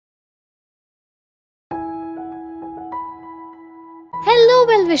Hello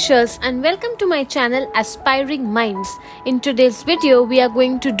well-wishers and welcome to my channel Aspiring Minds. In today's video, we are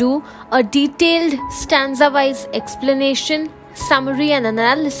going to do a detailed stanza-wise explanation, summary and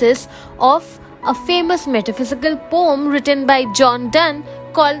analysis of a famous metaphysical poem written by Donne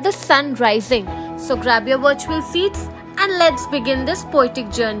called The Sun Rising. So grab your virtual seats and let's begin this poetic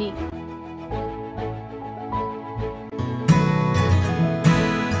journey.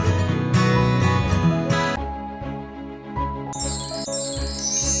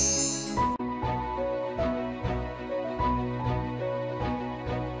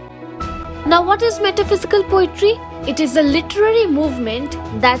 Now, what is metaphysical poetry? It is a literary movement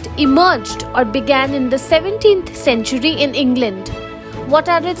that emerged or began in the 17th century in England. What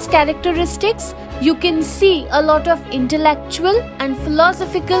are its characteristics? You can see a lot of intellectual and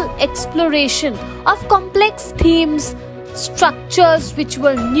philosophical exploration of complex themes, structures which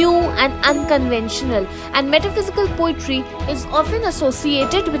were new and unconventional, and metaphysical poetry is often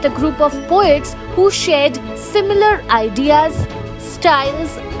associated with a group of poets who shared similar ideas,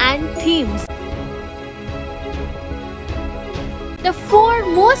 styles and themes. The four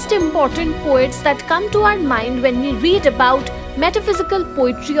most important poets that come to our mind when we read about metaphysical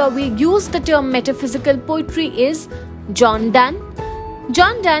poetry or we use the term metaphysical poetry is Donne.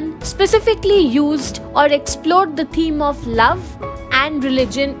 Donne specifically used or explored the theme of love and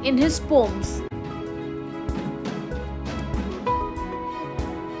religion in his poems.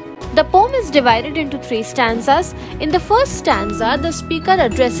 The poem is divided into three stanzas. In the first stanza, the speaker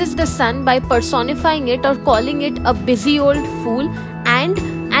addresses the sun by personifying it or calling it a busy old fool and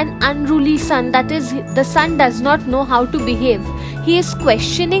an unruly sun, that is, the sun does not know how to behave. He is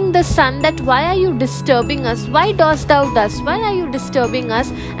questioning the sun that why are you disturbing us? Why dost thou thus? Why are you disturbing us?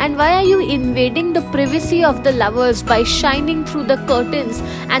 And why are you invading the privacy of the lovers by shining through the curtains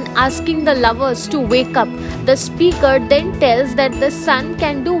and asking the lovers to wake up? The speaker then tells that the sun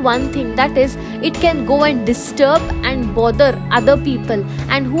can do one thing, that is, it can go and disturb and bother other people.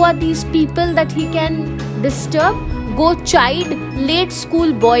 And who are these people that he can disturb? Go chide late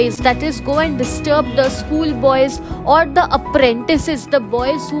school boys, that is, go and disturb the school boys or the apprentices, the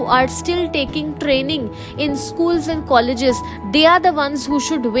boys who are still taking training in schools and colleges. They are the ones who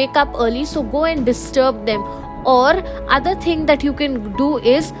should wake up early, so go and disturb them. Or other thing that you can do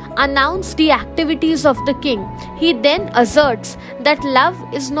is announce the activities of the king. He then asserts that love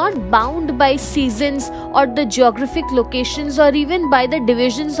is not bound by seasons or the geographic locations or even by the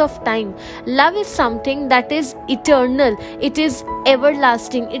divisions of time. Love is something that is eternal. It is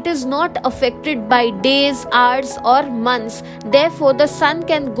everlasting. It is not affected by days, hours or months. Therefore, the sun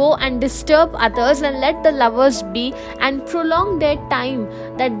can go and disturb others and let the lovers be and prolong their time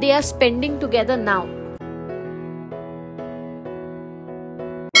that they are spending together now.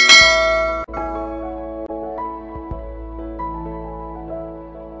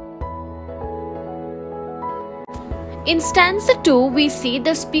 In stanza 2, we see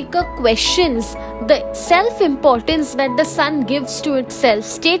the speaker questions the self-importance that the sun gives to itself,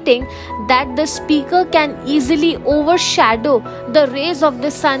 stating that the speaker can easily overshadow the rays of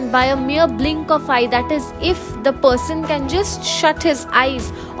the sun by a mere blink of eye. That is, if the person can just shut his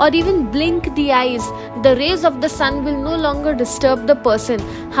eyes or even blink the eyes, the rays of the sun will no longer disturb the person.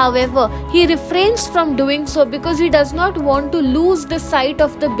 However, he refrains from doing so because he does not want to lose the sight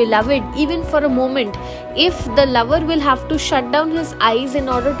of the beloved even for a moment. If the lover will have to shut down his eyes in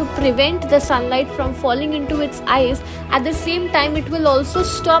order to prevent the sunlight from falling into its eyes, at the same time it will also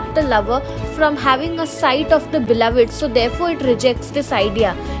stop the lover from having a sight of the beloved, so therefore it rejects this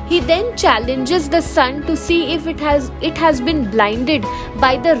idea. He then challenges the sun to see if it has been blinded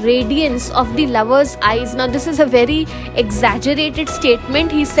by the radiance of the lover's eyes. Now this is a very exaggerated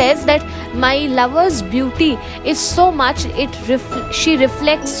statement. He says that my lover's beauty is so much, she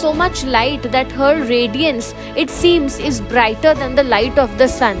reflects so much light that her radiance, it seems, is brighter than the light of the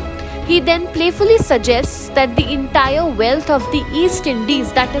sun. He then playfully suggests that the entire wealth of the East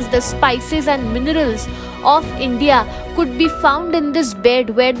Indies, that is the spices and minerals of India, could be found in this bed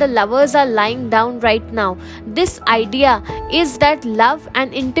where the lovers are lying down right now. This idea is that love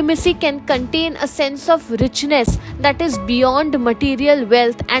and intimacy can contain a sense of richness that is beyond material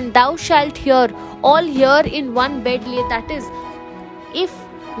wealth, and thou shalt hear all here in one bed lay. That is, if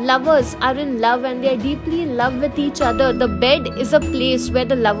lovers are in love and they are deeply in love with each other, the bed is a place where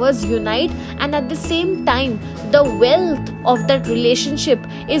the lovers unite, and at the same time the wealth of that relationship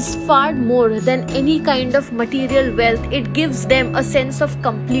is far more than any kind of material wealth. It gives them a sense of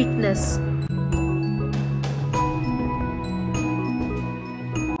completeness.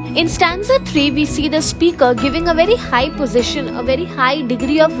 In stanza 3, we see the speaker giving a very high position, a very high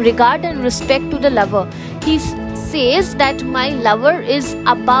degree of regard and respect to the lover. He says that my lover is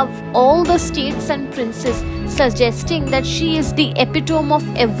above all the states and princes, suggesting that she is the epitome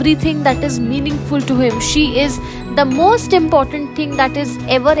of everything that is meaningful to him. She is the most important thing that has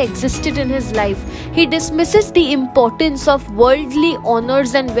ever existed in his life. He dismisses the importance of worldly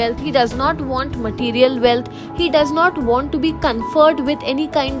honors and wealth. He does not want material wealth. He does not want to be conferred with any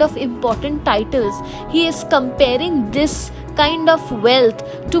kind of important titles. He is comparing this kind of wealth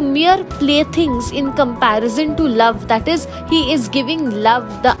to mere playthings in comparison to love. That is, he is giving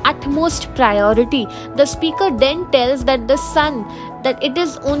love the utmost priority. The speaker then tells that the sun, that it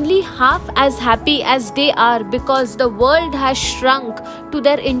is only half as happy as they are because the world has shrunk to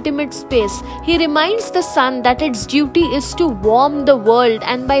their intimate space. He reminds the sun that its duty is to warm the world,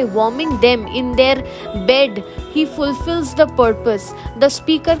 and by warming them in their bed, he fulfills the purpose. The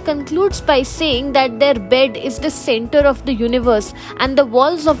speaker concludes by saying that their bed is the center of the universe and the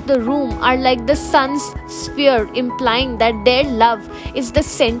walls of the room are like the sun's sphere, implying that their love is the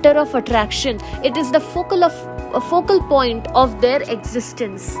center of attraction. It is the focal point of their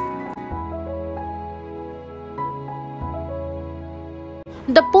existence.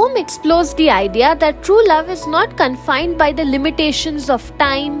 The poem explores the idea that true love is not confined by the limitations of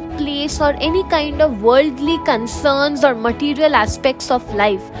time, place, or any kind of worldly concerns or material aspects of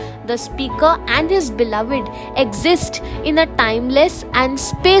life. The speaker and his beloved exist in a timeless and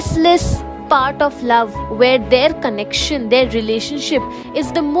spaceless part of love where their connection, their relationship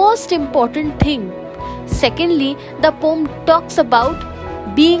is the most important thing. Secondly, the poem talks about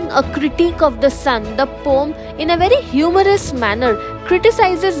being a critique of the sun. The poem, in a very humorous manner,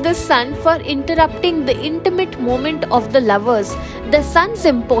 criticizes the sun for interrupting the intimate moment of the lovers. The sun's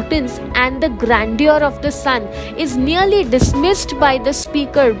importance and the grandeur of the sun is nearly dismissed by the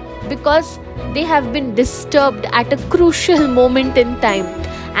speaker because they have been disturbed at a crucial moment in time.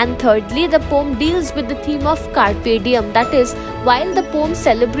 And thirdly, the poem deals with the theme of carpe diem. That is, while the poem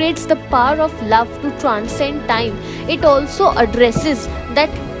celebrates the power of love to transcend time, it also addresses that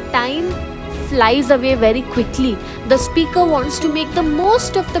time flies away very quickly. The speaker wants to make the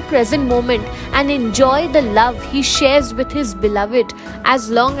most of the present moment and enjoy the love he shares with his beloved as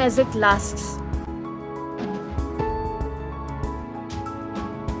long as it lasts.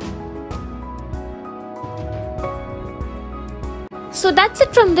 So that's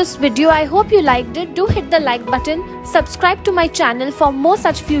it from this video. I hope you liked it. Do hit the like button. Subscribe to my channel for more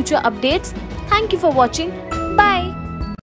such future updates. Thank you for watching. Bye.